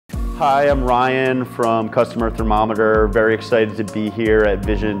Hi, I'm Ryan from Customer Thermometer. Very excited to be here at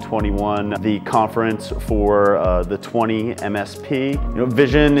Vision 21, the conference for the 20 MSP.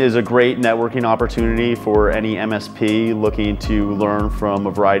 Vision is a great networking opportunity for any MSP looking to learn from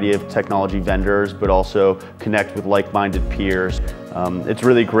a variety of technology vendors, but also connect with like-minded peers. It's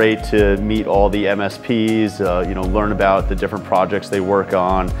really great to meet all the MSPs, learn about the different projects they work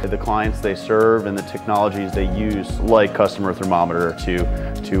on, the clients they serve, and the technologies they use, like Customer Thermometer,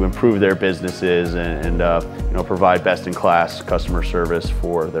 to improve their businesses and provide best-in-class customer service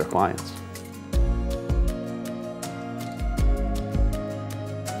for their clients.